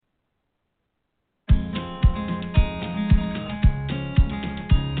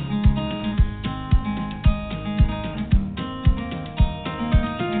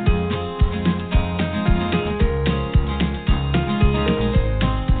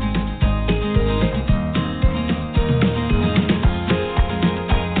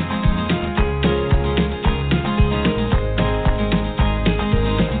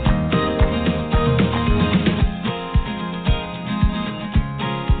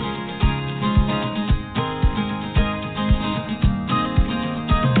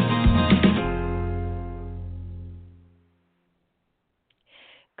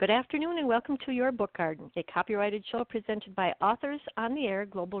Good afternoon and welcome to Your Book Garden, a copyrighted show presented by Authors on the Air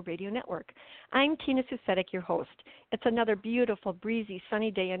Global Radio Network. I'm Tina Susetic, your host. It's another beautiful, breezy, sunny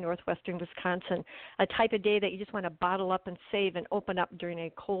day in northwestern Wisconsin, a type of day that you just want to bottle up and save and open up during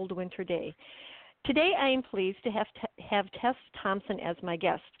a cold winter day. Today I am pleased to have Tess Thompson as my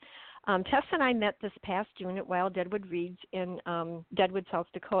guest. Tess and I met this past June at Wild Deadwood Reads in Deadwood, South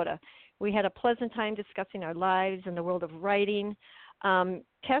Dakota. We had a pleasant time discussing our lives and the world of writing.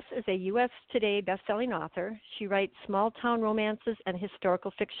 Tess is a U.S. Today best-selling author. She writes small-town romances and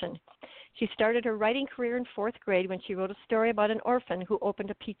historical fiction. She started her writing career in fourth grade when she wrote a story about an orphan who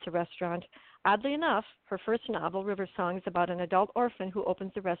opened a pizza restaurant. Oddly enough, her first novel, River Song, is about an adult orphan who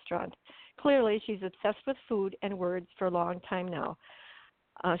opens a restaurant. Clearly, she's obsessed with food and words for a long time now.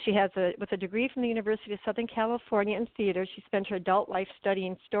 With a degree from the University of Southern California in theater, she spent her adult life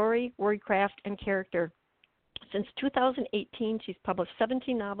studying story, wordcraft, and character. Since 2018, she's published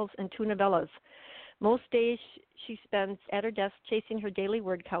 17 novels and 2 novellas. Most days she spends at her desk chasing her daily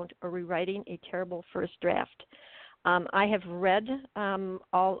word count or rewriting a terrible first draft. I have read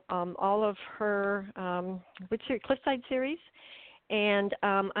all of her Cliffside series, and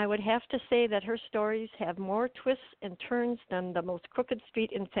I would have to say that her stories have more twists and turns than the most crooked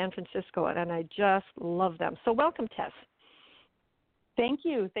street in San Francisco, and I just love them. So welcome, Tess. Thank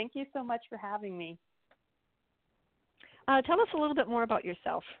you. Thank you so much for having me. Tell us a little bit more about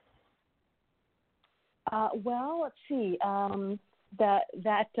yourself. Well, let's see. The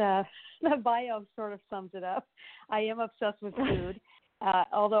bio sort of sums it up. I am obsessed with food,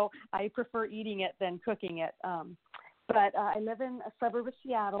 although I prefer eating it than cooking it. But I live in a suburb of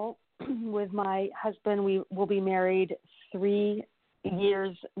Seattle with my husband. We will be married 3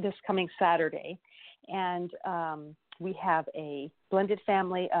 years this coming Saturday, and we have a blended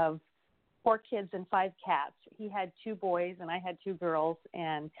family of 4 kids and 5 cats. He had 2 boys and I had 2 girls,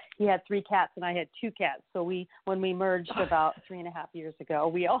 and he had 3 cats and I had 2 cats. So when we merged about 3.5 years ago,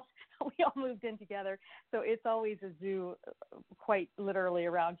 we all moved in together. So it's always a zoo, quite literally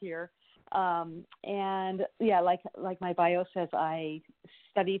around here. And yeah, like my bio says, I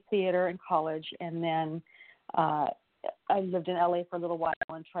studied theater in college, and then I lived in LA for a little while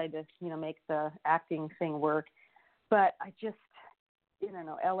and tried to make the acting thing work. But I just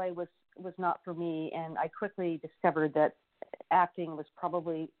LA was not for me, and I quickly discovered that acting was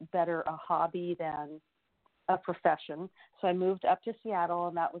probably better a hobby than a profession. So I moved up to Seattle,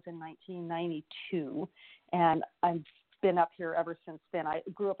 and that was in 1992, and I've been up here ever since then. I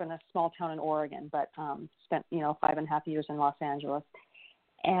grew up in a small town in Oregon, but spent 5.5 years in Los Angeles.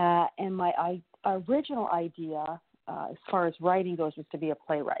 And my original idea, as far as writing goes, was to be a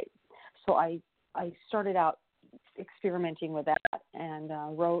playwright. So I started out experimenting with that and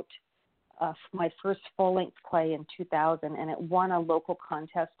wrote my first full-length play in 2000, and it won a local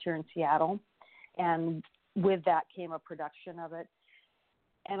contest here in Seattle. And with that came a production of it.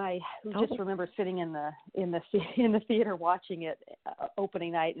 And I just remember sitting in the theater watching it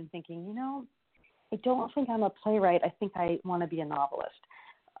opening night and thinking, I don't think I'm a playwright. I think I want to be a novelist.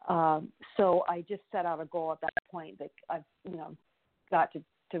 So I just set out a goal at that point that I've got to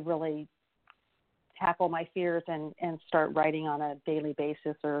really tackle my fears and start writing on a daily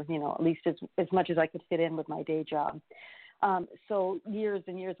basis, or at least as much as I could fit in with my day job. So years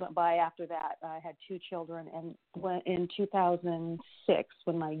and years went by after that. I had 2 children, and in 2006,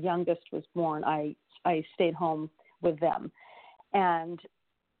 when my youngest was born, I stayed home with them. And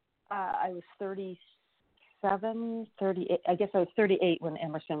I was 38. I guess I was 38 when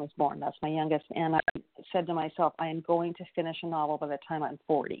Emerson was born. That's my youngest. And I said to myself, I am going to finish a novel by the time I'm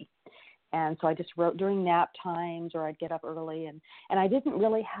 40. And so I just wrote during nap times, or I'd get up early, and I didn't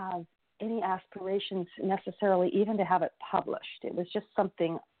really have any aspirations necessarily even to have it published. It was just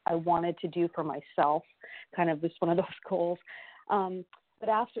something I wanted to do for myself, kind of just one of those goals. But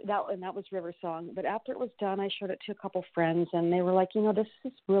after that, and that was River Song, but after it was done, I showed it to a couple friends, and they were like, this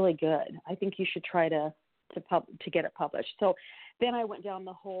is really good. I think you should try to get it published. So then I went down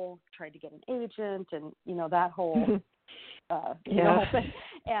the whole, tried to get an agent, and that whole and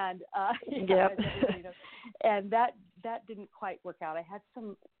and that didn't quite work out. I had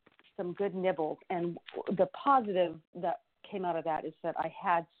some good nibbles, and the positive that came out of that is that I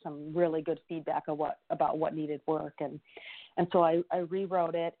had some really good feedback about what needed work, and so I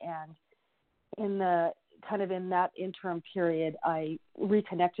rewrote it, and in that interim period, I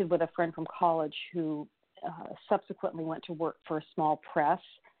reconnected with a friend from college who subsequently went to work for a small press,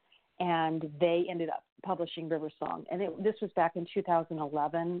 and they ended up publishing River Song. And this was back in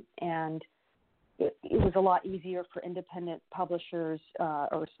 2011, and it was a lot easier for independent publishers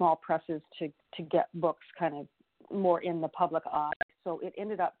or small presses to get books kind of more in the public eye. So it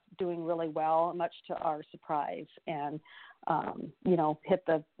ended up doing really well, much to our surprise, and hit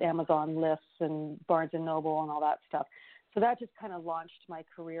the Amazon lists and Barnes and Noble and all that stuff. So that just kind of launched my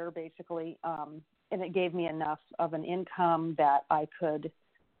career, basically, and it gave me enough of an income that I could,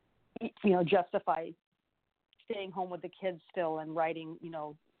 justify staying home with the kids still and writing,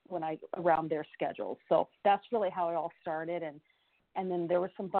 around their schedules. So that's really how it all started, and then there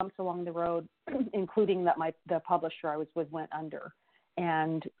were some bumps along the road, including that the publisher I was with went under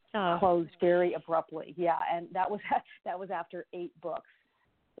and closed very abruptly. Yeah, and that was after 8 books.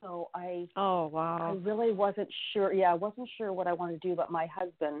 So I really wasn't sure. Yeah, I wasn't sure what I wanted to do, but my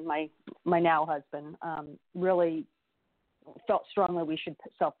husband, my now husband, really felt strongly we should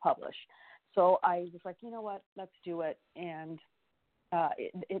self-publish. So I was like, you know what, let's do it. And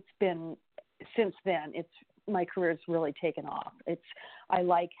it's been, since then, my career's really taken off. I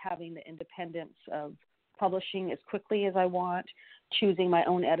like having the independence of publishing as quickly as I want, choosing my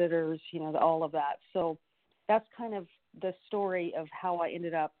own editors, all of that. So that's kind of the story of how I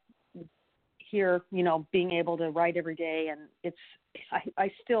ended up here, being able to write every day. And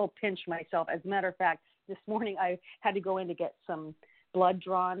I still pinch myself. As a matter of fact, this morning I had to go in to get some blood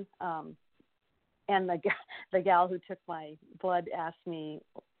drawn. And the gal who took my blood asked me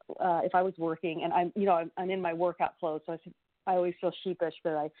if I was working, and I'm in my workout clothes, so I always feel sheepish,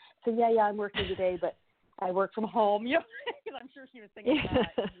 but I said, yeah, I'm working today, but I work from home, because I'm sure she was thinking,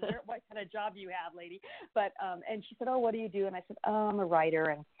 what kind of job do you have, lady? But and she said, oh, what do you do? And I said, oh, I'm a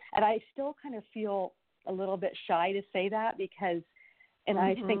writer, and I still kind of feel a little bit shy to say that because, and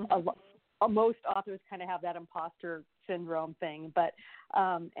I think most authors kind of have that imposter syndrome thing, but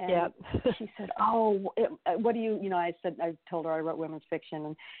she said, oh, what do you, I told her I wrote women's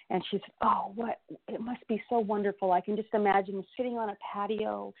fiction, and she said, oh, it must be so wonderful. I can just imagine sitting on a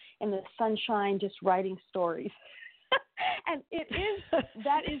patio in the sunshine, just writing stories. And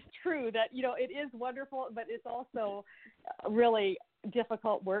that is true, that, it is wonderful, but it's also really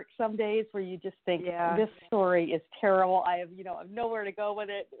difficult work some days where you just think, this story is terrible. I have nowhere to go with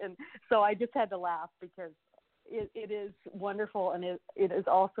it. And so I just had to laugh because it is wonderful, and it is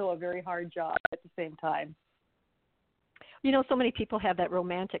also a very hard job at the same time. So many people have that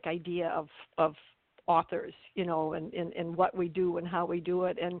romantic idea of authors, and what we do and how we do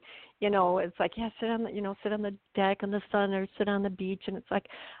it, and it's like, sit on the deck in the sun or sit on the beach, and it's like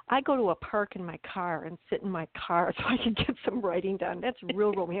I go to a park in my car and sit in my car so I can get some writing done. That's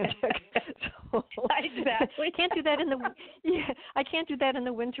real romantic. So, exactly. I can't do that in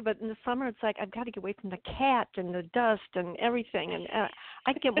the winter, but in the summer it's like I've got to get away from the cat and the dust and everything, and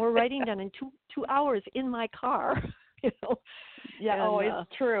I can get more writing done in two hours in my car. Yeah. And,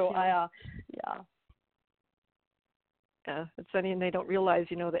 it's true. It's funny, and they don't realize,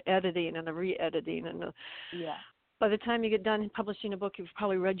 the editing and the re-editing, and by the time you get done publishing a book, you've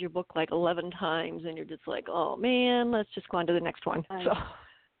probably read your book like 11 times, and you're just like, oh man, let's just go on to the next one.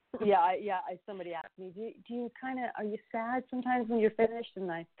 Somebody asked me, do you are you sad sometimes when you're finished?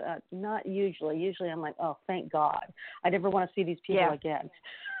 And I thought, not usually. Usually I'm like, oh, thank God, I never want to see these people again.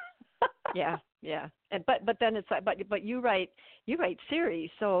 Yeah. And but then it's like, but you write series,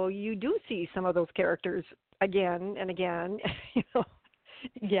 so you do see some of those characters again and again,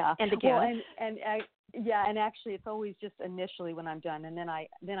 Yeah. And again. Well, and actually it's always just initially when I'm done, and then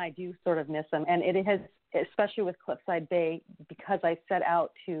I do sort of miss them. And it has, especially with Cliffside Bay, because I set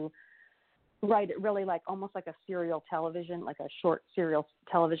out to write it really like almost like a serial television, like a short serial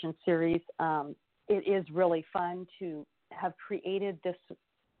television series. It is really fun to have created this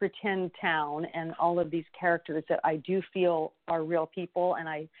pretend town and all of these characters that I do feel are real people, and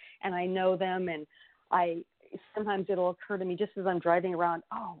I know them, and sometimes it'll occur to me just as I'm driving around,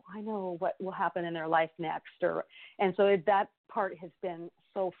 oh, I know what will happen in their life next, and so that part has been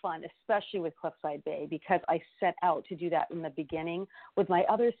so fun, especially with Cliffside Bay, because I set out to do that in the beginning. With my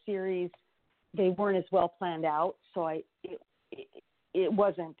other series, they weren't as well planned out, so it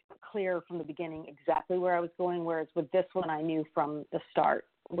wasn't clear from the beginning exactly where I was going, whereas with this one I knew from the start.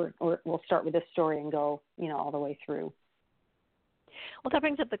 We'll start with this story and go, all the way through. Well, that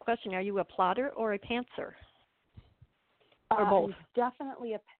brings up the question: are you a plotter or a pantser, or both?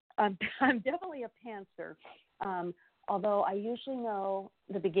 I'm definitely a pantser. Although I usually know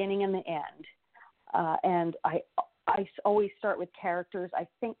the beginning and the end, and I always start with characters. I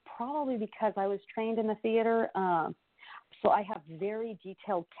think probably because I was trained in the theater, so I have very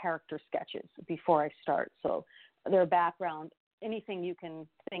detailed character sketches before I start. So their background, anything you can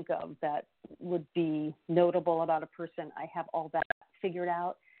think of that would be notable about a person, I have all that figured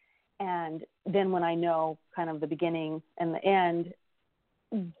out. And then when I know kind of the beginning and the end,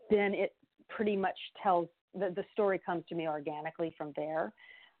 then it pretty much tells the story comes to me organically from there.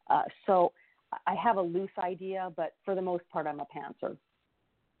 So I have a loose idea, but for the most part, I'm a pantser.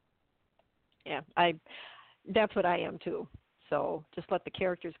 Yeah, that's what I am too. So just let the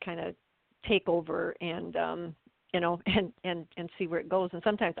characters kind of take over and and see where it goes. And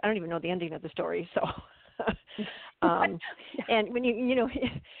sometimes I don't even know the ending of the story. So and when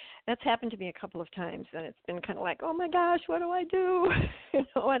that's happened to me a couple of times, and it's been kind of like, oh my gosh, what do I do?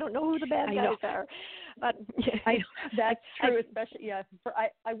 I don't know who the bad guys are. But that's true, especially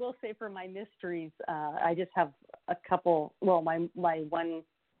I will say for my mysteries, I just have a couple. Well, my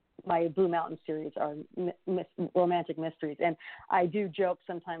Blue Mountain series are romantic mysteries, and I do joke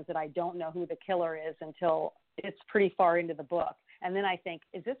sometimes that I don't know who the killer is until it's pretty far into the book, and then I think,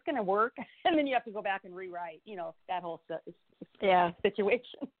 is this going to work? And then you have to go back and rewrite, that whole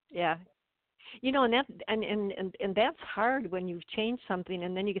situation. Yeah. And that's hard when you've changed something,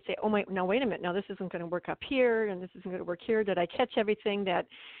 and then you could say, now wait a minute, now this isn't going to work up here, and this isn't going to work here. Did I catch everything that,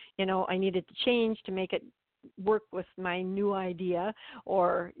 I needed to change to make it work with my new idea?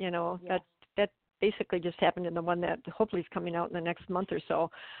 Or, that basically just happened in the one that hopefully is coming out in the next month or so.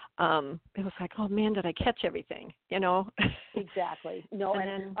 It was like, oh man, did I catch everything? Exactly. No,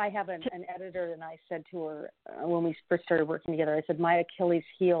 and I have an editor, and I said to her when we first started working together, I said, my Achilles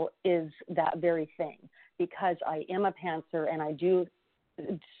heel is that very thing, because I am a pantser and I do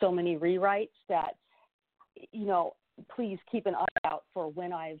so many rewrites that, please keep an eye out for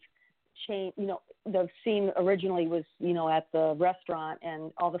when I've changed. The scene originally was, at the restaurant,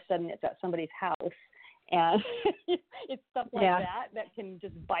 and all of a sudden it's at somebody's house. And it's stuff like that can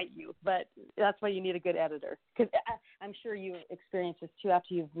just bite you. But that's why you need a good editor. Because I'm sure you experience this too.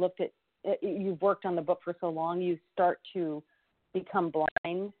 After you've you've worked on the book for so long, you start to become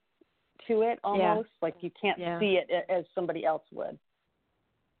blind to it almost. Like you can't see it as somebody else would.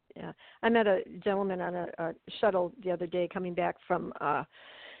 Yeah. I met a gentleman on a shuttle the other day coming back from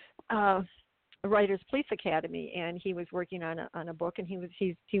Writers Police Academy, and he was working on a book, and he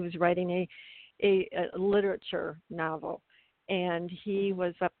was writing a literature novel, and he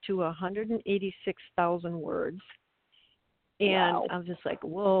was up to 186,000 words. And wow. I was just like,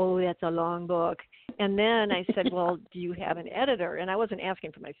 whoa, that's a long book. And then I said, well, do you have an editor? And I wasn't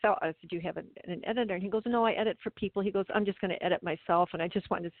asking for myself. I said, do you have an editor? And he goes, no, I edit for people. He goes, I'm just going to edit myself. And I just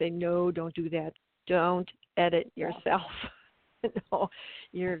wanted to say, no, don't do that. Don't edit yourself. No,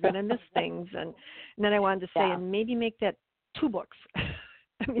 you're going to miss things. And then I wanted to say, and maybe make that 2 books.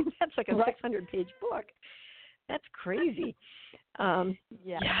 I mean, that's like a 600-page book. That's crazy.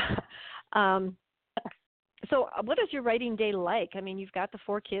 So what is your writing day like? I mean, you've got the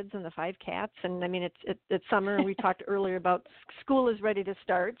 4 kids and the 5 cats, and I mean, it's summer, and we talked earlier about school is ready to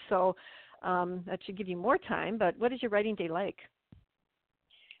start, so that should give you more time. But what is your writing day like?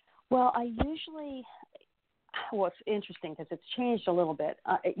 Well, it's interesting because it's changed a little bit.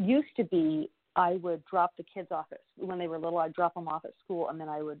 It used to be I would drop the kids off when they were little. I'd drop them off at school, and then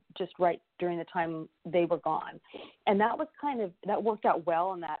I would just write during the time they were gone. And that was that worked out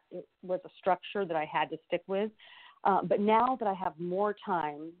well, and that it was a structure that I had to stick with. But now that I have more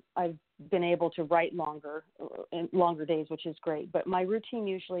time, I've been able to write longer days, which is great. But my routine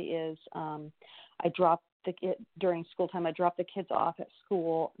usually is during school time, I drop the kids off at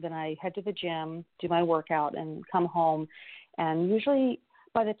school, then I head to the gym, do my workout, and come home. And usually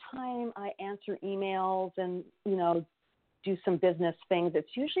by the time I answer emails and, do some business things,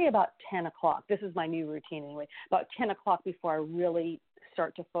 it's usually about 10 o'clock. This is my new routine anyway, about 10 o'clock before I really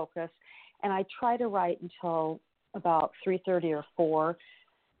start to focus. And I try to write until about 3:30 or 4.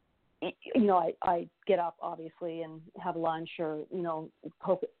 I get up, obviously, and have lunch or,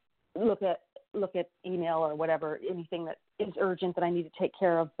 look at email or whatever, anything that is urgent that I need to take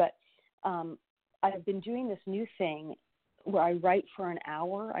care of. But I've been doing this new thing where I write for an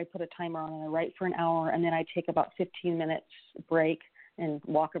hour. I put a timer on and I write for an hour, and then I take about 15 minutes break and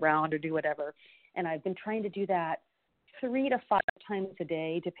walk around or do whatever. And I've been trying to do that 3 to 5 times a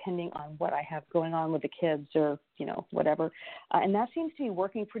day, depending on what I have going on with the kids or, whatever. And that seems to be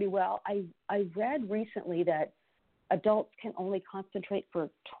working pretty well. I read recently that adults can only concentrate for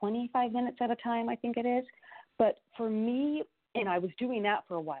 25 minutes at a time, I think it is. But for me, and I was doing that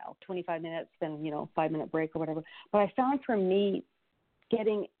for a while, 25 minutes, then, 5-minute break or whatever. But I found for me,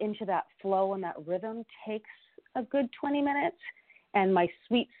 getting into that flow and that rhythm takes a good 20 minutes. And my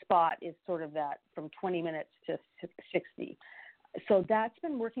sweet spot is sort of that from 20 minutes to 60. So that's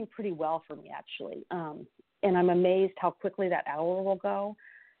been working pretty well for me, actually. And I'm amazed how quickly that hour will go.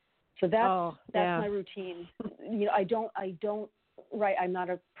 So that's my routine. I don't write. I'm not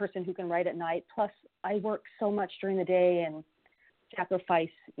a person who can write at night. Plus, I work so much during the day and sacrifice,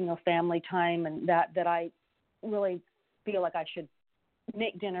 family time, and that I really feel like I should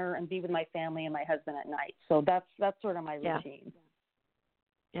make dinner and be with my family and my husband at night. So that's sort of my routine.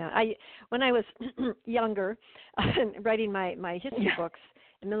 Yeah, when I was younger, writing my history books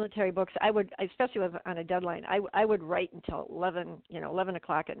and military books, I would, especially on a deadline, I would write until 11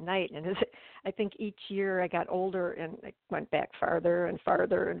 o'clock at night. And I think each year I got older and I went back farther and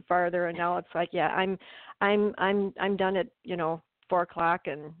farther and farther. And now it's like, I'm done at 4 o'clock,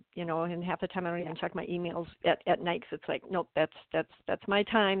 and and half the time I don't even check my emails at night, because it's like, nope, that's my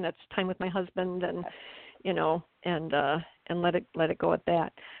time. That's time with my husband, and and let it go at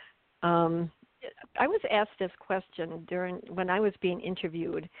that. I was asked this question when I was being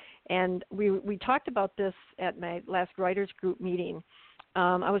interviewed, and we talked about this at my last writers group meeting.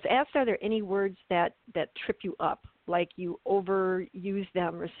 I was asked, are there any words that trip you up, like you overuse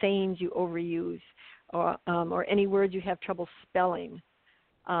them, or sayings you overuse, or any words you have trouble spelling?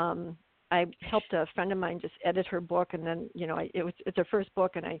 I helped a friend of mine just edit her book, and then it's her first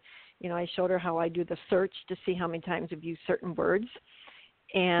book, and I showed her how I do the search to see how many times I've used certain words,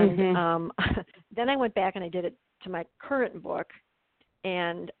 and then I went back and I did it to my current book,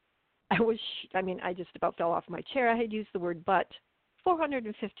 and I just about fell off my chair. I had used the word "but"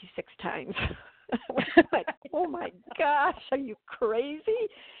 456 times. I was like, oh my gosh, are you crazy?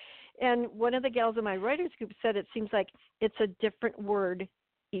 And one of the gals in my writers group said it seems like it's a different word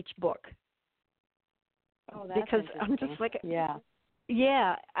each book. Oh, that's because I'm just like,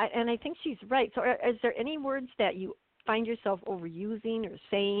 yeah, and I think she's right. So, is there any words that you find yourself overusing, or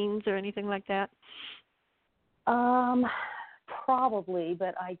sayings, or anything like that? Probably,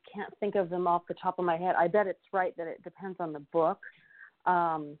 but I can't think of them off the top of my head. I bet it's right that it depends on the book.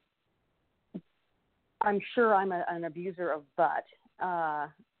 I'm sure I'm an abuser of "but,"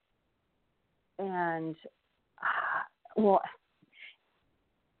 and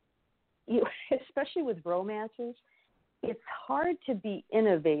especially with romances, it's hard to be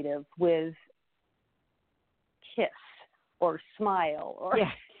innovative with kiss or smile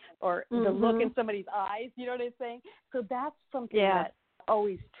or the look in somebody's eyes. You know what I'm saying? So that's something that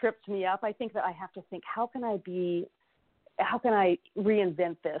always trips me up. I think that I have to think, how can I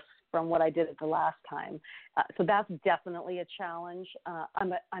reinvent this from what I did it the last time? So that's definitely a challenge.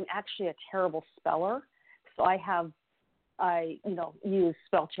 I'm actually a terrible speller, so I use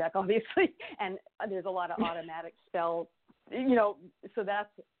spell check, obviously, and there's a lot of automatic spell, so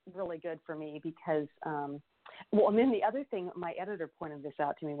that's really good for me because, and then the other thing, my editor pointed this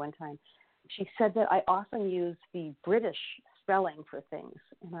out to me one time. She said that I often use the British spelling for things,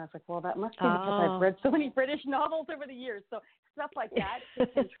 and I was like, well, that must be because I've read so many British novels over the years, so stuff like that can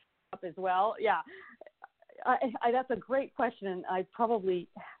trip up as well. Yeah. That's a great question, and I probably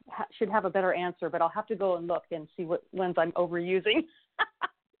should have a better answer, but I'll have to go and look and see what ones I'm overusing.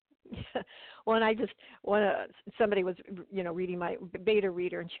 Well, and somebody was, reading my beta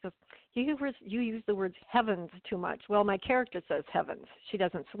reader, and she goes, you use the words heavens too much. Well, my character says heavens. She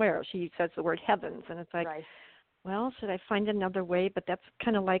doesn't swear. She says the word heavens, and it's like, well, should I find another way? But that's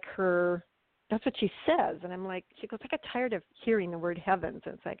kind of like her, that's what she says. And I'm like, she goes, I got tired of hearing the word heavens.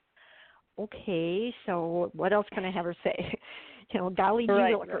 And it's like, okay, so what else can I have her say? Golly gee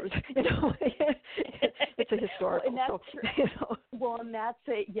willikers. It's a historical. And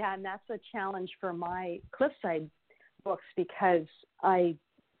that's a challenge for my Cliffside books because I,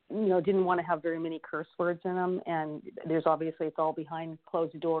 didn't want to have very many curse words in them, and there's obviously it's all behind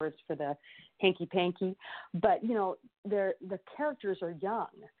closed doors for the hanky panky, but the characters are young,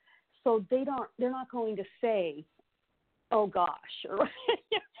 so they're not going to say, oh gosh, or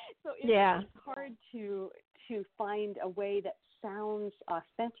so it's hard to find a way that sounds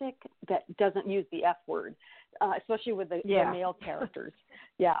authentic that doesn't use the F word, especially with the male characters.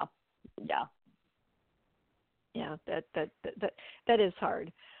 Yeah, that is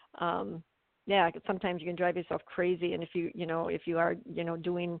hard. Sometimes you can drive yourself crazy, and if you are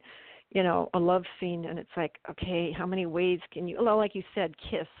doing a love scene, and it's like, okay, how many ways can you, like you said,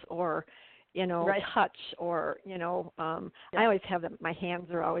 kiss or touch, or I always have them. My hands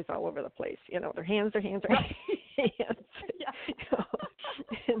are always all over the place. Their hands.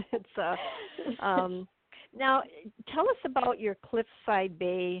 And it's now tell us about your Cliffside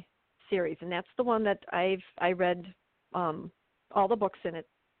Bay series, and that's the one that I read all the books in it,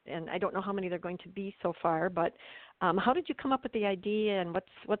 and I don't know how many there are going to be so far. But how did you come up with the idea, and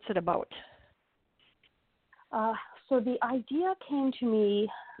what's it about? So the idea came to me,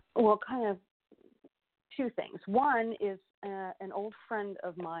 kind of two things. One is an old friend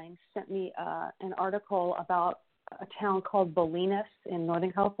of mine sent me an article about a town called Bolinas in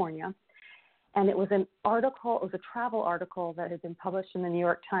Northern California, and it was a travel article that had been published in the New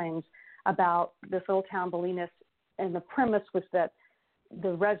York Times about this little town, Bolinas, and the premise was that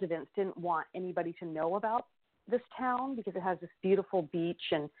the residents didn't want anybody to know about this town because it has this beautiful beach,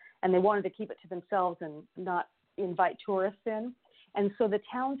 and they wanted to keep it to themselves and not invite tourists in. And so the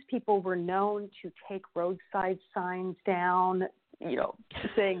townspeople were known to take roadside signs down,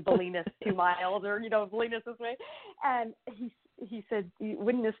 saying Bolinas 2 miles or, Bolinas this way. And he said,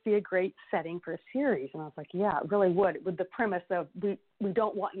 wouldn't this be a great setting for a series? And I was like, yeah, it really would, with the premise of we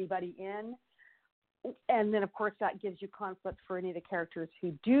don't want anybody in. And then, of course, that gives you conflict for any of the characters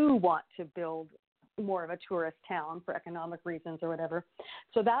who do want to build more of a tourist town for economic reasons or whatever.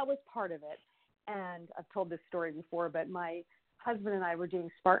 So that was part of it. And I've told this story before, but my husband and I were doing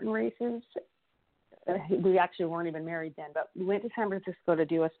Spartan races. We actually weren't even married then, but we went to San Francisco to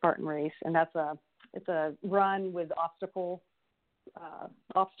do a Spartan race, and it's a run with obstacles.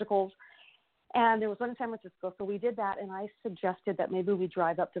 And there was one in San Francisco, so we did that, and I suggested that maybe we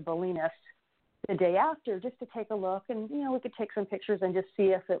drive up to Bolinas the day after just to take a look, and we could take some pictures and just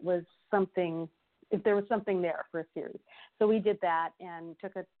see if there was something there for a series. So we did that and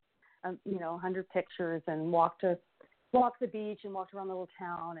took 100 pictures and walked the beach and walked around the little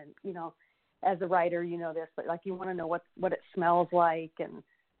town. And as a writer, this, but like you want to know what it smells like and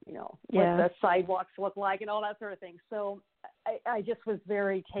what the sidewalks look like and all that sort of thing. So I just was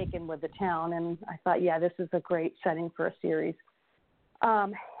very taken with the town, and I thought, yeah, this is a great setting for a series.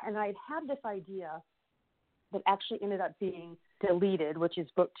 And I had this idea that actually ended up being deleted, which is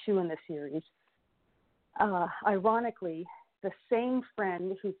book 2 in the series. Ironically, the same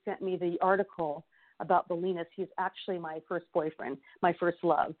friend who sent me the article about Bolinas, he's actually my first boyfriend, my first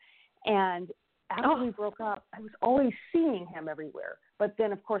love. And after we broke up, I was always seeing him everywhere. But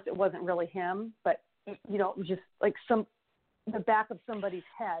then, of course, it wasn't really him. But, it was just like the back of somebody's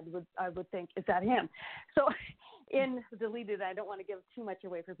head, I would think, is that him? So in Deleted, I don't want to give too much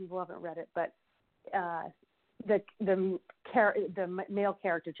away for people who haven't read it, but the male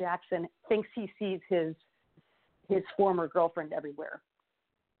character, Jackson, thinks he sees his former girlfriend everywhere.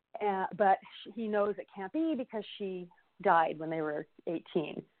 But he knows it can't be because she died when they were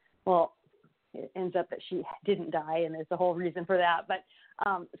 18. Well, it ends up that she didn't die, and there's a whole reason for that. But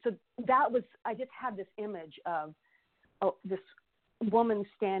so that was, I just had this image of this woman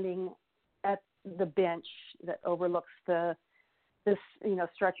standing at the bench that overlooks this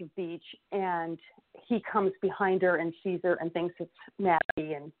stretch of beach, and he comes behind her and sees her and thinks it's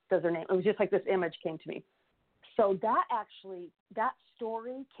Maggie and says her name. It was just like this image came to me. So that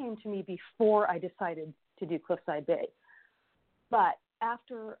story came to me before I decided to do Cliffside Bay. But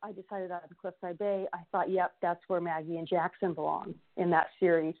after I decided on Cliffside Bay, I thought, yep, that's where Maggie and Jackson belong in that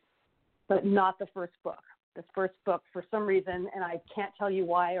series, but not the first book. The first book, for some reason, and I can't tell you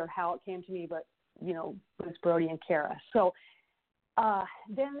why or how it came to me, but, it was Brody and Kara. So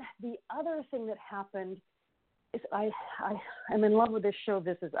then the other thing that happened is I'm in love with this show,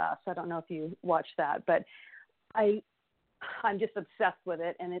 This Is Us. I don't know if you watched that, but I'm just obsessed with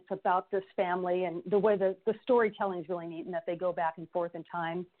it, and it's about this family, and the way the storytelling is really neat, and that they go back and forth in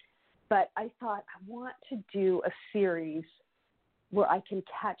time. But I thought, I want to do a series where I can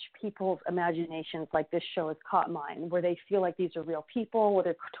catch people's imaginations like this show has caught mine, where they feel like these are real people, where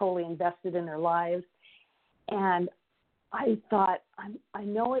they're totally invested in their lives. And I thought, I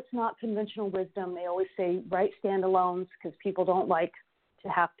know it's not conventional wisdom. They always say write standalones because people don't like to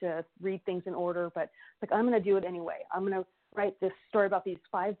have to read things in order, but like, I'm going to do it anyway. I'm going to write this story about these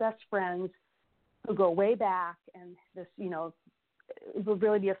 5 best friends who go way back, and this, it will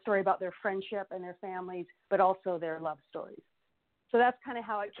really be a story about their friendship and their families, but also their love stories. So that's kind of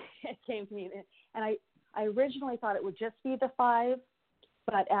how it came to me. And I originally thought it would just be the 5,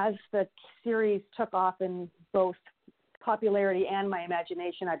 but as the series took off in both popularity and my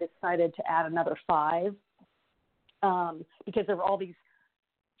imagination, I decided to add another 5 because there were all these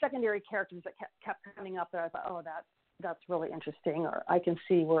secondary characters that kept coming up that I thought, that's really interesting, or I can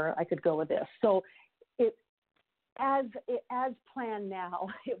see where I could go with this. So as planned now,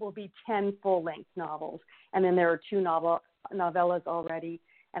 it will be 10 full-length novels, and then there are 2 novellas already,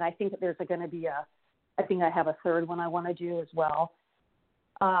 and I think that there's going to be I think I have a third one I want to do as well.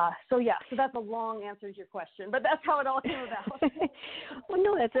 So that's a long answer to your question, but that's how it all came about. Well,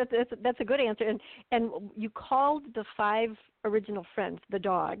 no, that's a good answer. And you called the 5 original friends the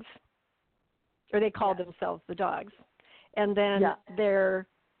dogs, or they called themselves the dogs, and then their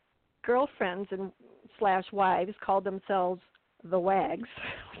girlfriends and / wives called themselves the wags,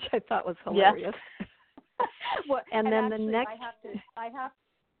 which I thought was hilarious. Yeah. Well, and then actually, the next, I have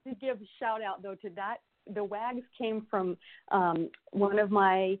to give a shout out though to that. The wags came from one of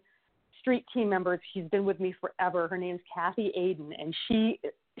my street team members. She's been with me forever. Her name's Kathy Aiden, and she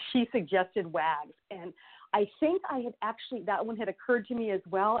she suggested Wags, and I think I had actually, that one had occurred to me as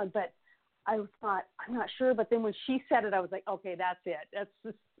well, but I thought, I'm not sure. But then when she said it, I was like, okay, that's it. That's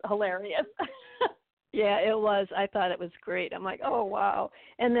just hilarious. Yeah, it was. I thought it was great. I'm like, oh, wow.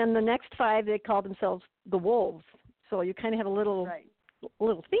 And then the next 5, they called themselves the Wolves. So you kind of have a little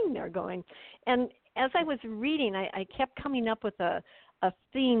theme there going. And as I was reading, I kept coming up with a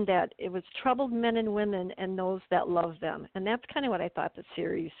theme that it was troubled men and women and those that love them. And that's kind of what I thought the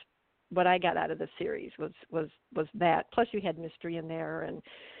series, what I got out of the series was that. Plus you had mystery in there and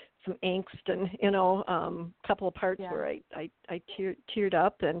some angst and, a couple of parts where I teared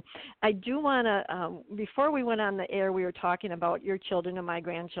up. And I do want to, before we went on the air, we were talking about your children and my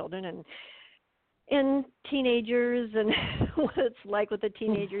grandchildren and teenagers and what it's like with the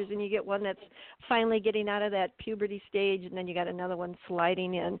teenagers. And you get one that's finally getting out of that puberty stage, and then you got another one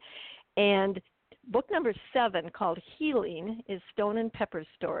sliding in. And book number 7, called Healing, is Stone and Pepper's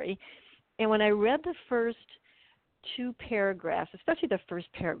story. And when I read the first 2 paragraphs, especially the first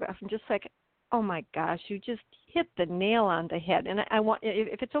paragraph, I'm just like, oh my gosh, you just hit the nail on the head. And I want,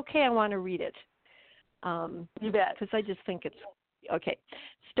 if it's okay, I want to read it. You bet. Because I just think it's okay.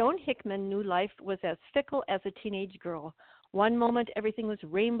 Stone Hickman knew life was as fickle as a teenage girl. One moment, everything was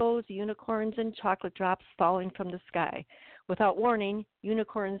rainbows, unicorns, and chocolate drops falling from the sky. Without warning,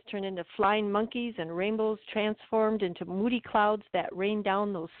 unicorns turned into flying monkeys, and rainbows transformed into moody clouds that rained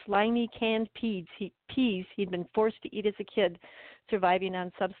down those slimy canned peas he'd been forced to eat as a kid, surviving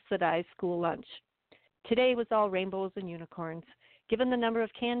on subsidized school lunch. Today was all rainbows and unicorns. Given the number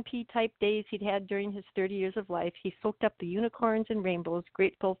of canned pea-type days he'd had during his 30 years of life, he soaked up the unicorns and rainbows,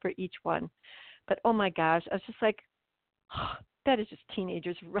 grateful for each one. But, oh, my gosh, I was just like, oh, that is just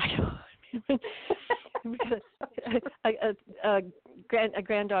teenagers right on. a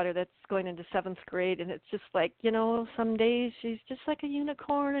granddaughter that's going into 7th grade, and it's just like, some days she's just like a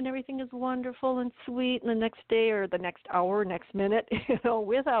unicorn and everything is wonderful and sweet, and the next day or the next hour, next minute,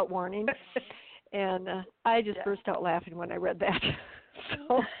 without warning. And I just burst out laughing when I read that.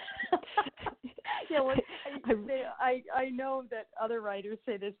 So, I know that other writers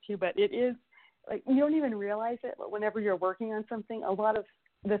say this too, but it is like you don't even realize it. But whenever you're working on something, a lot of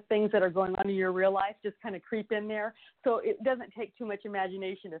the things that are going on in your real life just kind of creep in there. So it doesn't take too much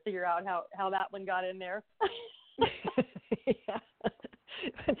imagination to figure out how that one got in there. Yeah.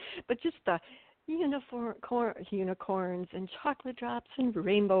 But just the unicorns and chocolate drops and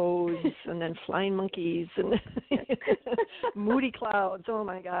rainbows and then flying monkeys and moody clouds. Oh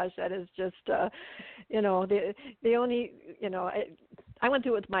my gosh, that is just the only I went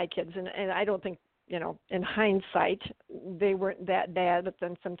through it with my kids, and I don't think in hindsight they weren't that bad, but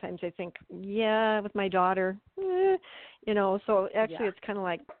then sometimes I think with my daughter so actually it's kind of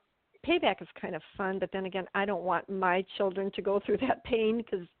like payback is kind of fun, but then again I don't want my children to go through that pain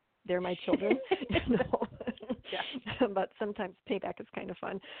because they're my children. But sometimes payback is kind of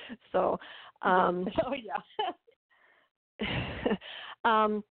fun. So, I've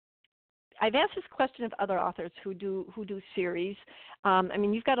asked this question of other authors who do series.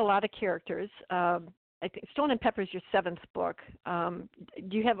 You've got a lot of characters. I think Stone and Pepper is your 7th book.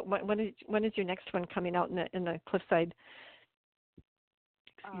 Do you have when is your next one coming out in the Cliffside?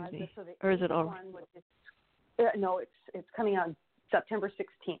 Excuse me. So or is it all? No, it's coming out September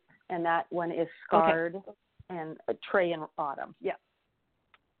 16th, and that one is Scarred and Trey and Autumn. Yeah.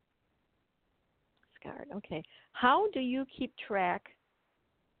 Scarred. Okay. How do you keep track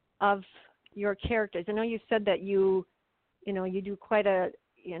of your characters? I know you said that you do quite a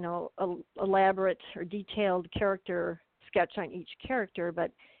elaborate or detailed character sketch on each character,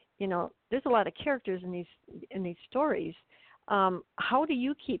 but there's a lot of characters in these stories. How do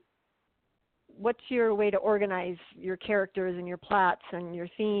you keep? What's your way to organize your characters and your plots and your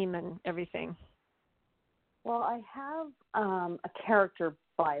theme and everything? Well, I have a character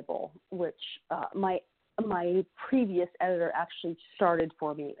Bible, which my previous editor actually started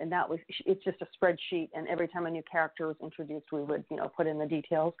for me, and it's just a spreadsheet, and every time a new character was introduced, we would put in the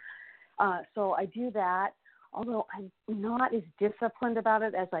details. So I do that, although I'm not as disciplined about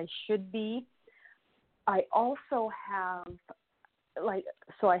it as I should be. I also have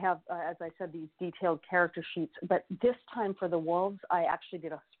I have, as I said, these detailed character sheets, but this time for the Wolves, I actually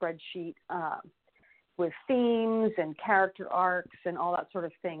did a spreadsheet with themes and character arcs and all that sort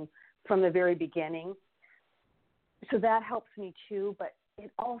of thing from the very beginning. So that helps me too, but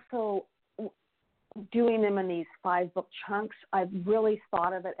it also, doing them in these 5-book chunks, I've really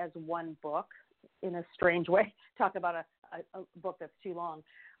thought of it as one book in a strange way. Talk about a book that's too long.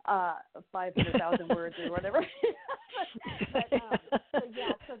 500,000 words or whatever. So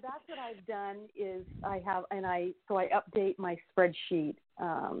that's what I've I've done is I update my spreadsheet,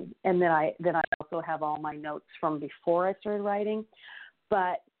 and then I also have all my notes from before I started writing.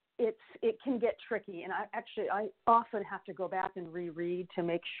 But it can get tricky, and I often have to go back and reread to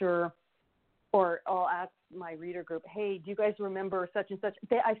make sure, or I'll ask my reader group, hey, do you guys remember such and such?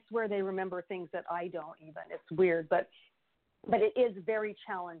 I swear they remember things that I don't even. It's weird, but it is very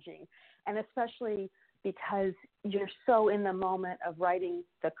challenging, and especially because you're so in the moment of writing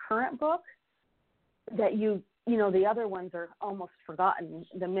the current book that you know, the other ones are almost forgotten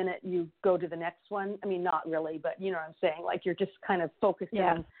the minute you go to the next one. I mean, not really, but you know what I'm saying? Like you're just kind of focused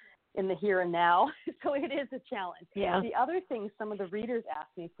in the here and now. So it is a challenge. Yeah. The other thing some of the readers ask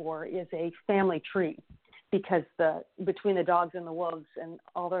me for is a family tree, because between the dogs and the wolves and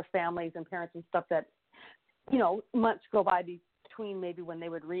all their families and parents and stuff that, you know, months go by between maybe when they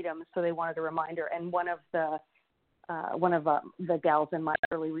would read them, so they wanted a reminder. And one of the gals in my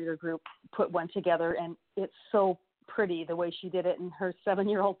early reader group put one together, and it's so pretty the way she did it. And her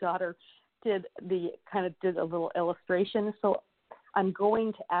 7-year-old daughter did a little illustration. So I'm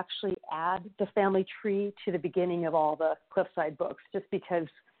going to actually add the family tree to the beginning of all the Cliffside books, just because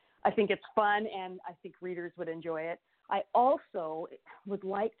I think it's fun and I think readers would enjoy it. I also would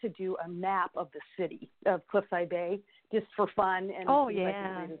like to do a map of the city of Cliffside Bay, just for fun, and I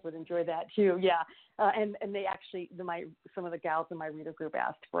think readers would enjoy that too. Yeah, and they actually, some of the gals in my reader group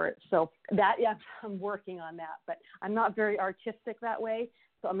asked for it, so that I'm working on that. But I'm not very artistic that way,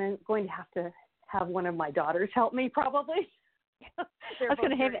 so I'm going to have one of my daughters help me probably. I was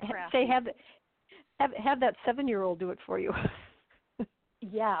going to have that 7-year-old do it for you.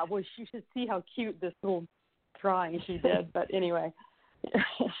 Yeah, well, you should see how cute this little drawing she did. But anyway.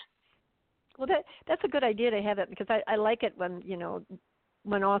 Well, that's a good idea to have it, because I like it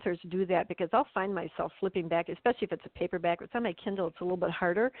when authors do that, because I'll find myself flipping back, especially if it's a paperback. If it's on my Kindle, it's a little bit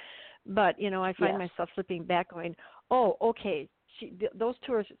harder. But, I find myself flipping back going, oh, okay, those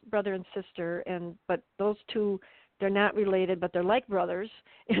two are brother and sister, but those two, they're not related, but they're like brothers,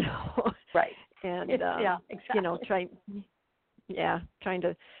 Right. And, exactly.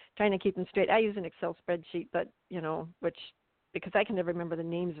 Trying to keep them straight. I use an Excel spreadsheet, but, because I can never remember the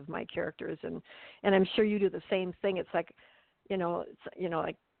names of my characters, and I'm sure you do the same thing. It's like,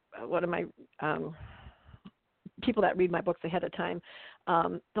 like one of my people that read my books ahead of time,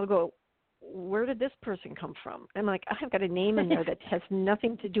 they'll go, where did this person come from? I'm like, I've got a name in there that has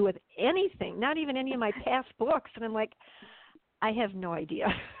nothing to do with anything, not even any of my past books. And I'm like, I have no idea.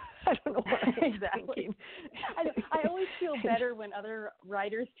 I don't know what I'm thinking. I always feel better when other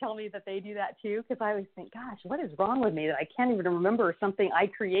writers tell me that they do that too, because I always think, gosh, what is wrong with me that I can't even remember something I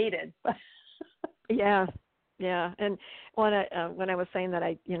created? Yeah. And when I was saying that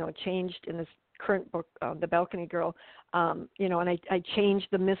I, changed in this current book, The Balcony Girl, and I changed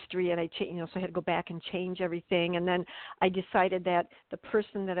the mystery, and so I had to go back and change everything. And then I decided that the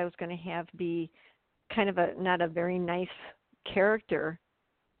person that I was going to have be kind of not a very nice character,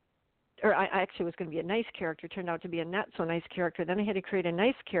 or I actually was going to be a nice character, turned out to be a not so nice character. Then I had to create a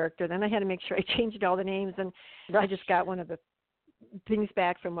nice character. Then I had to make sure I changed all the names, and I just got one of the things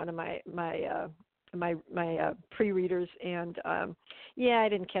back from one of my pre-readers, and I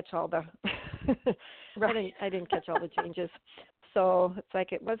didn't catch all the I didn't catch all the changes. So it's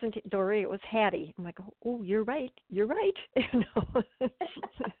like, it wasn't Dory, it was Hattie. I'm like, oh, you're right.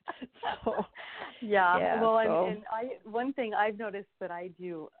 So, and one thing I've noticed that I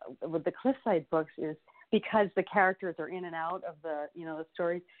do with the Cliffside books is, because the characters are in and out of the the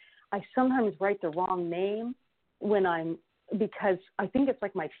stories, I sometimes write the wrong name because I think it's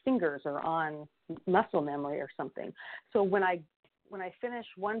like my fingers are on muscle memory or something. So when I finish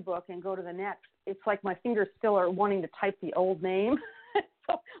one book and go to the next, it's like my fingers still are wanting to type the old name.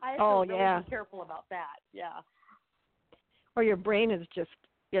 So I have to really be careful about that. Yeah. Or your brain is just,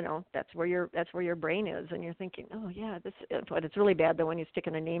 that's where your brain is, and you're thinking, oh yeah, but it's really bad though when you stick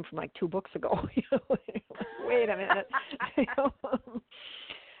in a name from like 2 books ago. Wait a minute.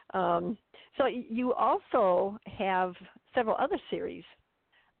 So you also have several other series.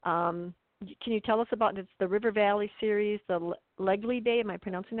 Can you tell us about the River Valley series, the Legley Bay? Am I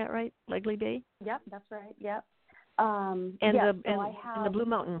pronouncing that right? Legley Bay? Yep, that's right. Yep. And the Blue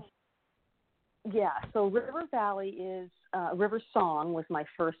Mountain. Yeah. So River Valley is River Song was my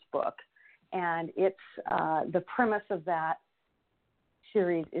first book, and it's the premise of that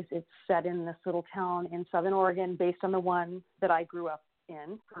series is it's set in this little town in Southern Oregon, based on the one that I grew up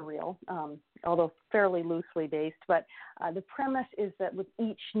in, for real, although fairly loosely based. But the premise is that with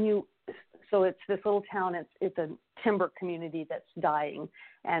each so it's this little town, it's a timber community that's dying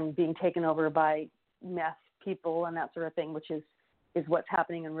and being taken over by meth people and that sort of thing, which is is what's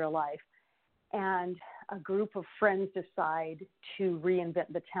happening in real life. And a group of friends decide to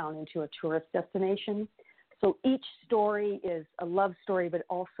reinvent the town into a tourist destination. So each story is a love story, but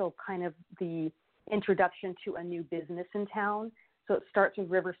also kind of the introduction to a new business in town. So it starts with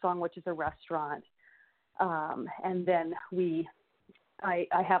River Song, which is a restaurant. And then I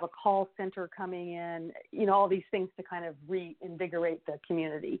have a call center coming in, all these things to kind of reinvigorate the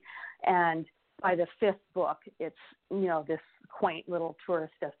community. And by the fifth book, it's, this quaint little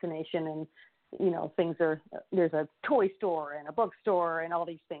tourist destination, and, there's a toy store and a bookstore and all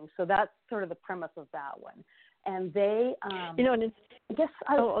these things. So that's sort of the premise of that one. And they, and it's,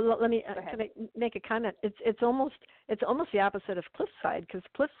 let me make a comment. It's almost the opposite of Cliffside, because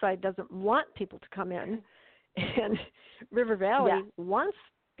Cliffside doesn't want people to come in, and River Valley wants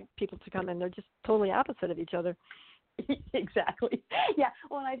people to come in. They're just totally opposite of each other. Exactly. Yeah.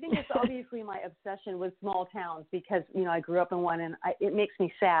 Well, and I think it's obviously my obsession with small towns, because, I grew up in one, and it makes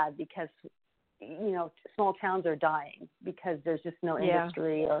me sad because, small towns are dying because there's just no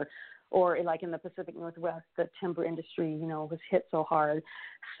industry, or like in the Pacific Northwest, the timber industry, was hit so hard.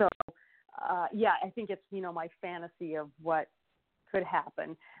 So, I think it's, my fantasy of what could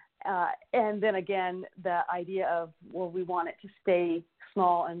happen. And then again, the idea of, we want it to stay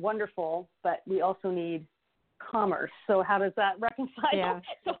small and wonderful, but we also need commerce. So how does that reconcile? Yeah.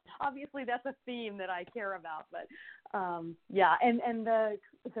 So obviously that's a theme that I care about, but and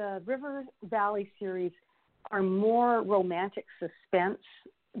the River Valley series are more romantic suspense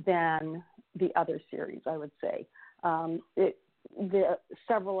than the other series, I would say.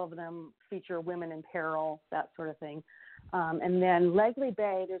 Several of them feature women in peril, that sort of thing. And then Legally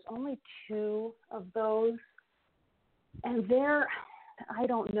Bay, there's only 2 of those, and I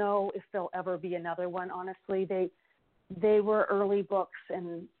don't know if there'll ever be another one, honestly. They were early books,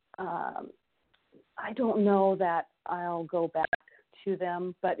 and I don't know that I'll go back to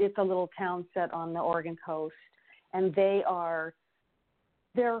them, but it's a little town set on the Oregon coast, and they're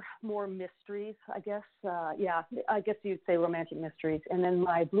more mysteries, I guess. I guess you'd say romantic mysteries. And then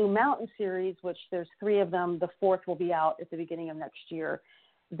my Blue Mountain series, which there's 3 of them, the 4th will be out at the beginning of next year.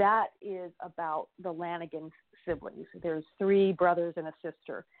 That is about the Lanigan siblings. There's 3 brothers and a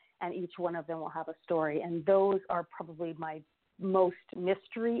sister, and each one of them will have a story. And those are probably my most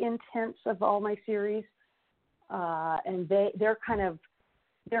mystery intense of all my series. And they're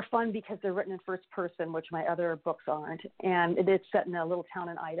fun because they're written in first person, which my other books aren't. And it is set in a little town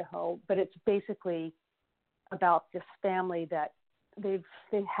in Idaho, but it's basically about this family that they've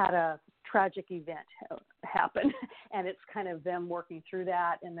had a tragic event happen, and it's kind of them working through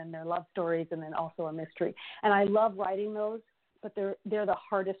that, and then their love stories, and then also a mystery. And I love writing those, but they're the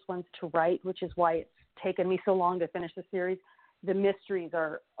hardest ones to write, which is why it's taken me so long to finish the series. The mysteries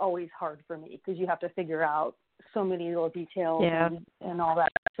are always hard for me because you have to figure out so many little details and all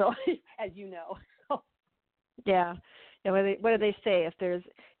that. So, as you know. So. Yeah. What do they say?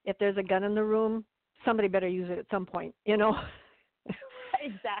 If there's a gun in the room, somebody better use it at some point.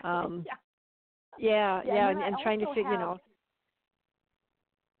 Exactly. And trying to figure.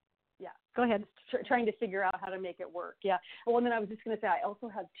 Yeah. Go ahead. Trying to figure out how to make it work. Yeah. Well, and then I was just going to say I also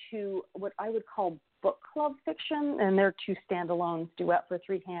have 2 what I would call book club fiction, and they're 2 standalones: Duet for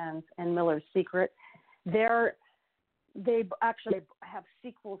 3 Hands and Miller's Secret. They actually have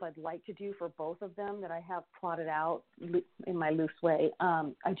sequels I'd like to do for both of them that I have plotted out in my loose way.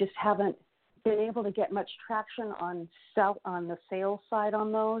 I just haven't been able to get much traction on the sales side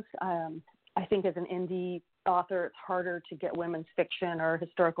on those. I think as an indie author, it's harder to get women's fiction or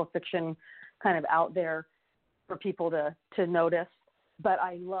historical fiction kind of out there for people to notice. But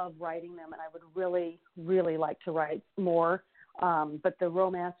I love writing them, and I would really, really like to write more. But the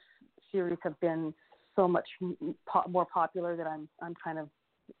romance series have been so much more popular that I'm kind of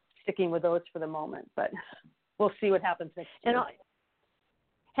sticking with those for the moment. But we'll see what happens next year. And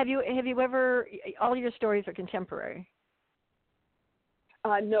have you ever? All your stories are contemporary?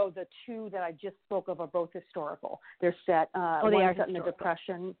 No, the 2 that I just spoke of are both historical. They're set. They one are set in the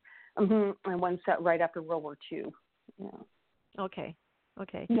Depression, and one set right after World War II. Yeah. Okay.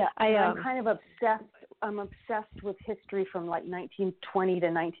 Yeah, I'm kind of obsessed. I'm obsessed with history from like 1920 to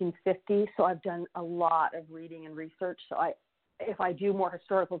 1950. So I've done a lot of reading and research. So if I do more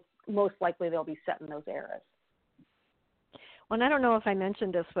historical, most likely they'll be set in those eras. Well, and I don't know if I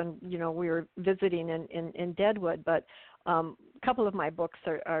mentioned this when we were visiting in Deadwood, but a couple of my books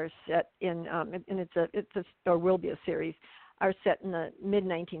are set in, and it's or will be a series, are set in the mid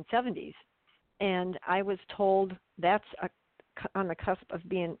 1970s, and I was told that's on the cusp of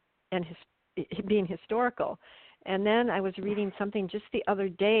being historical. And then I was reading something just the other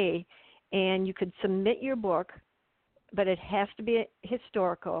day, and you could submit your book but it has to be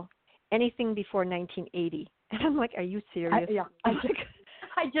historical, anything before 1980. And I'm like, are you serious?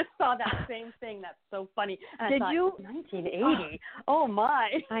 I just saw that same thing. That's so funny. And Did you? 1980? Oh, my.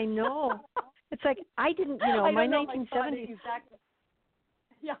 I know. It's like, I didn't, my 1970s.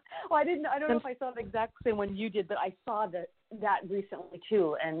 Yeah. Well, I don't know if I saw the exact same one you did, but I saw that recently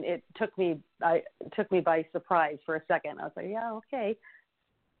too, and it took me by surprise for a second. I was like, yeah, okay.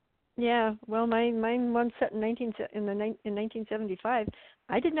 Yeah. Well, mine one set in 1975.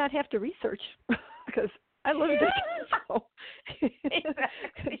 I did not have to research because I lived it. So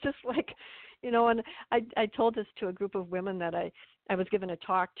it's just like, and I told this to a group of women that I was given a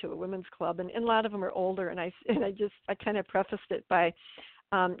talk to a women's club, and a lot of them are older, and I kind of prefaced it by,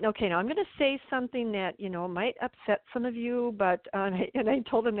 okay, now I'm going to say something that, might upset some of you, but, and I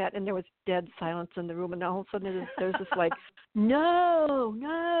told them that, and there was dead silence in the room, and all of a sudden there's this like, no.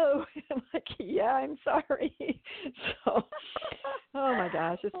 I'm like, yeah, I'm sorry. So, oh my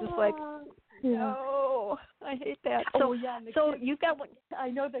gosh, it's just like, no, I hate that. So, so you've got one. I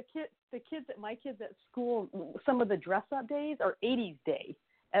know my kids at school, some of the dress up days are 80s day.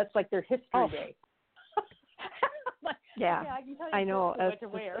 That's like their history day. Yeah, I can tell you I know. what to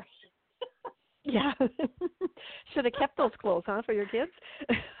wear. Yeah. Should have kept those clothes, huh, for your kids?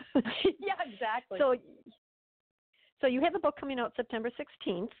 Yeah, exactly. So you have a book coming out September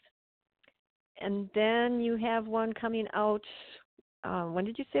 16th, and then you have one coming out, when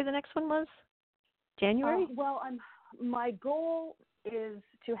did you say the next one was? January? My goal is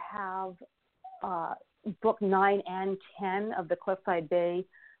to have book 9 and 10 of the Cliffside Bay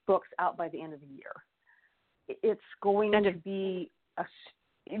books out by the end of the year. It's going to be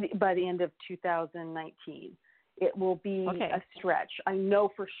by the end of 2019. It will be a stretch. I know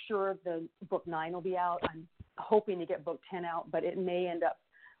for sure the book 9 will be out. I'm hoping to get book 10 out, but it may end up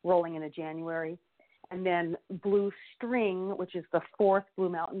rolling into January. And then Blue String, which is the 4th Blue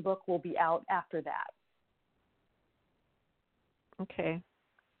Mountain book, will be out after that. Okay.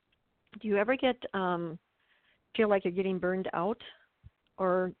 Do you ever feel like you're getting burned out,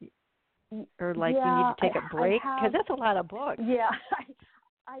 or like you need to take a break? Because that's a lot of books. Yeah,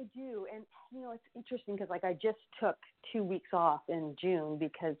 I do. And, it's interesting because, I just took 2 weeks off in June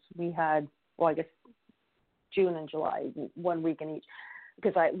because we had, I guess June and July, 1 week in each,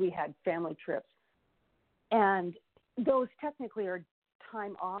 because we had family trips. And those technically are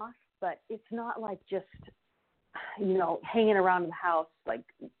time off, but it's not like just, hanging around in the house, like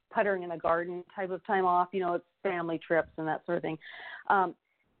puttering in the garden type of time off. It's family trips and that sort of thing.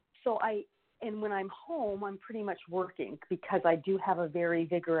 And when I'm home, I'm pretty much working because I do have a very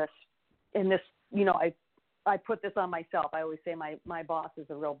vigorous, and this, I put this on myself. I always say my boss is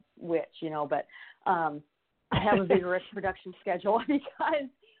a real witch, but I have a vigorous production schedule because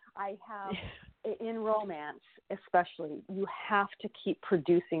I have, in romance especially, you have to keep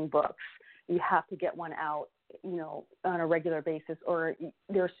producing books. You have to get one out, on a regular basis, or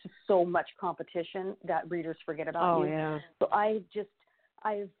there's just so much competition that readers forget about you. Yeah. So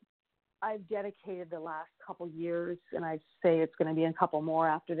I've dedicated the last couple years, and I say it's going to be a couple more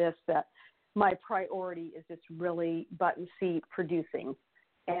after this, that my priority is just really button seat producing.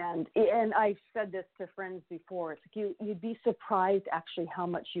 And I've said this to friends before. It's like you'd be surprised actually how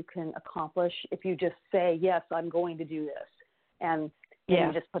much you can accomplish if you just say, yes, I'm going to do this. And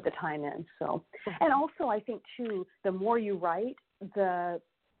you just put the time in. So, and also I think too, the more you write,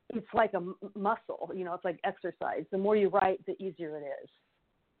 it's like a muscle, it's like exercise. The more you write, the easier it is.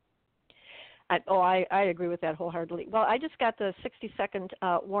 I agree with that wholeheartedly. Well, I just got the 60-second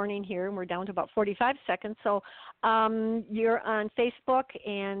warning here, and we're down to about 45 seconds. So you're on Facebook,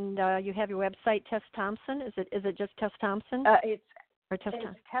 and you have your website, Tess Thompson. Is it just Tess Thompson? It's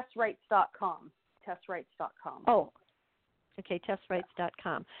TessWrites.com. TessWrites.com. Oh, okay,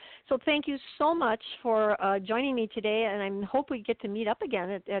 TessWrites.com. So thank you so much for joining me today, and I hope we get to meet up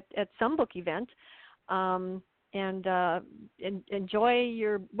again at some book event. And enjoy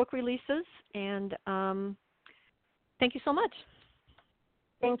your book releases, and thank you so much.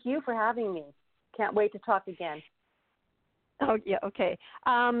 Thank you for having me. Can't wait to talk again. Oh, yeah, okay.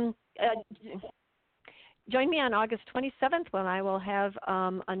 Join me on August 27th when I will have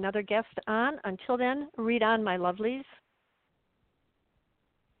another guest on. Until then, read on, my lovelies.